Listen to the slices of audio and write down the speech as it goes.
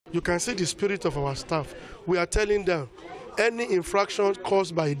You can see the spirit of our staff. We are telling them any infraction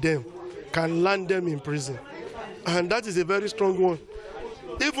caused by them can land them in prison. And that is a very strong one.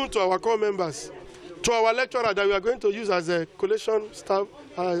 Even to our core members, to our lecturer that we are going to use as a collation staff,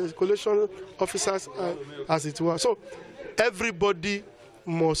 collation officers, as it were. So everybody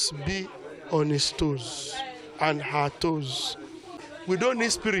must be on his toes and her toes. We don't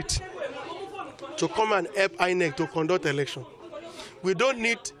need spirit to come and help Inec to conduct election. We don't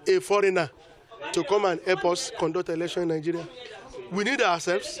need a foreigner to come and help us conduct election in Nigeria. We need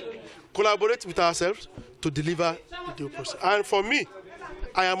ourselves, collaborate with ourselves to deliver the due process. And for me,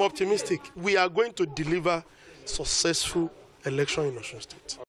 I am optimistic. We are going to deliver successful election in Osun State.